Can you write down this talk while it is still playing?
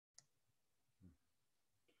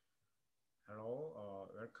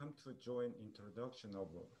Welcome to join introduction of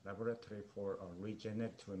laboratory for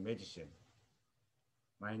regenerative medicine.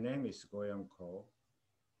 My name is GouYoung.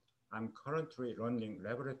 I'm currently running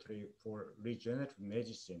laboratory for regenerative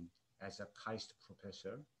medicine as a KAIST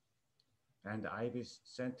professor and IB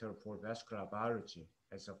Center for Vascular Biology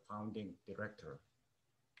as a founding director.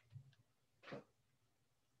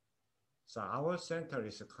 So our center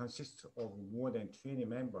consists of more than 20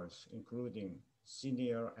 members, including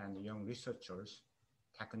senior and young researchers,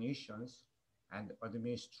 technicians, and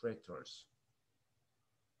administrators.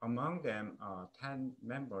 Among them, 10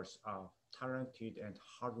 members are talented and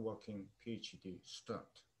hardworking PhD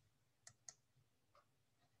students.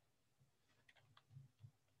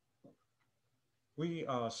 We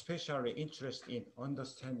are especially interested in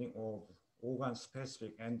understanding of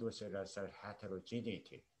organ-specific endocellular cell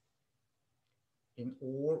heterogeneity in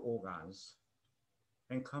all organs,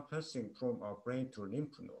 encompassing from brain to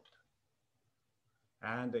lymph node,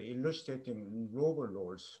 and illustrating novel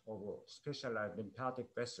roles of specialized lymphatic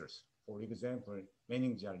vessels, for example,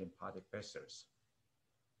 meningeal lymphatic vessels.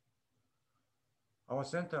 Our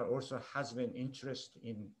center also has been interested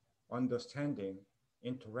in understanding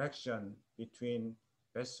interaction between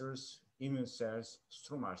vessels, immune cells,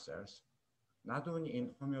 stromal cells, not only in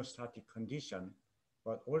homeostatic condition,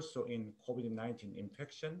 but also in COVID-19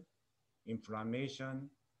 infection, inflammation,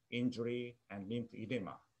 injury, and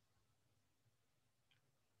lymphedema.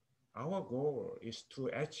 Our goal is to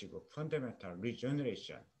achieve fundamental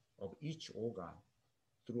regeneration of each organ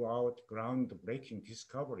throughout groundbreaking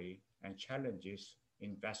discovery and challenges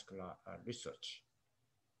in vascular research.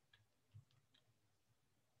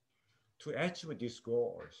 To achieve these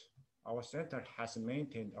goals, our center has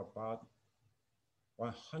maintained about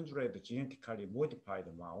 100 genetically modified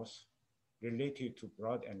mouse related to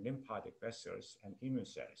blood and lymphatic vessels and immune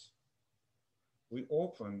cells. We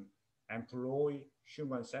often employ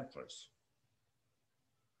human samples.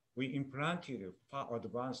 We implanted far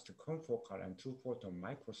advanced confocal and two-photon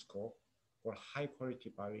microscope for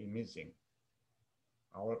high-quality bioimaging,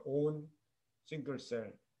 our own single-cell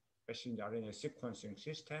messenger RNA sequencing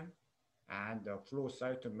system, and the flow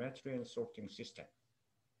cytometry and sorting system.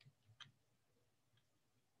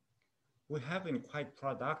 We have been quite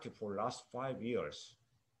productive for the last 5 years,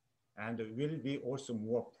 and will be also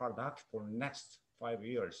more productive for the next 5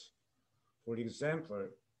 years. For example,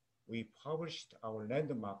 we published our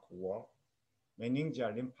landmark work,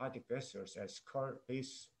 meningeal lymphatic vessels as skull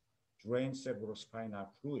base drain cerebrospinal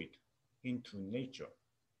fluid into nature.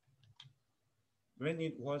 When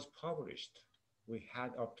it was published, we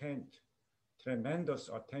had obtained tremendous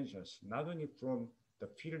attention, not only from the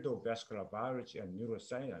field of vascular biology and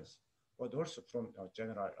neuroscience, but also from the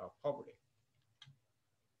general public.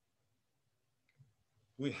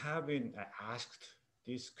 We have been asked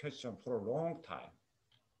this question for a long time.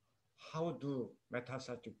 How do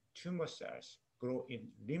metastatic tumor cells grow in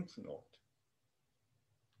lymph node?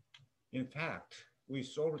 In fact, we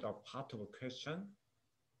solved a part of the question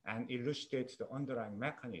and illustrated the underlying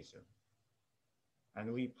mechanism.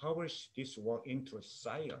 And we published this work into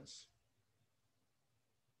Science.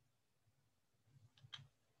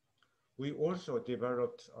 We also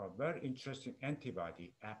developed a very interesting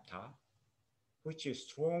antibody, APTA, which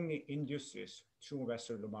strongly induces tumor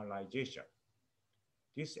vessel normalization.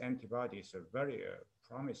 This antibody is a very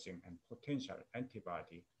promising and potential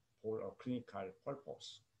antibody for a clinical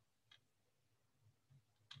purpose.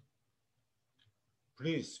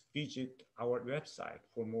 Please visit our website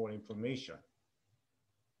for more information.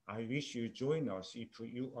 I wish you join us if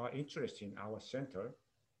you are interested in our center.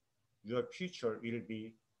 Your future will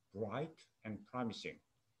be bright and promising.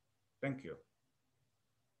 Thank you.